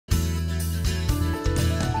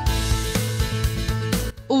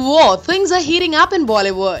Whoa, things are heating up in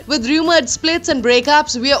Bollywood. With rumored splits and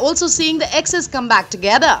breakups, we are also seeing the exes come back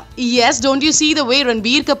together. Yes, don't you see the way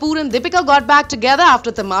Ranbir Kapoor and Deepika got back together after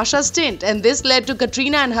Tamasha stint, and this led to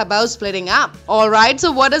Katrina and her beau splitting up. Alright, so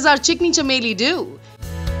what does our Chikni Chameli do?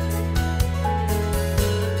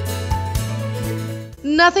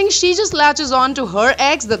 Nothing, she just latches on to her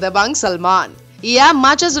ex, the Dabang Salman. Yeah,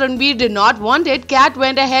 much as Ranbir did not want it, Kat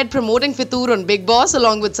went ahead promoting Fitur on Bigg Boss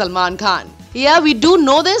along with Salman Khan. Yeah, we do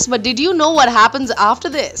know this, but did you know what happens after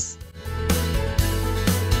this?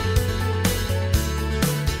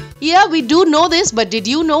 Yeah, we do know this, but did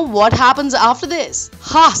you know what happens after this?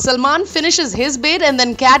 Ha, Salman finishes his bid and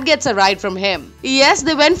then Kat gets a ride from him. Yes,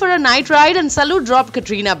 they went for a night ride and Salu dropped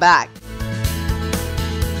Katrina back.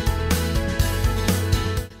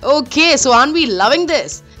 Okay, so aren't we loving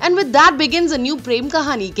this? And with that begins a new prem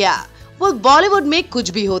kahani kya? Well, Bollywood में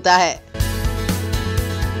कुछ भी होता है.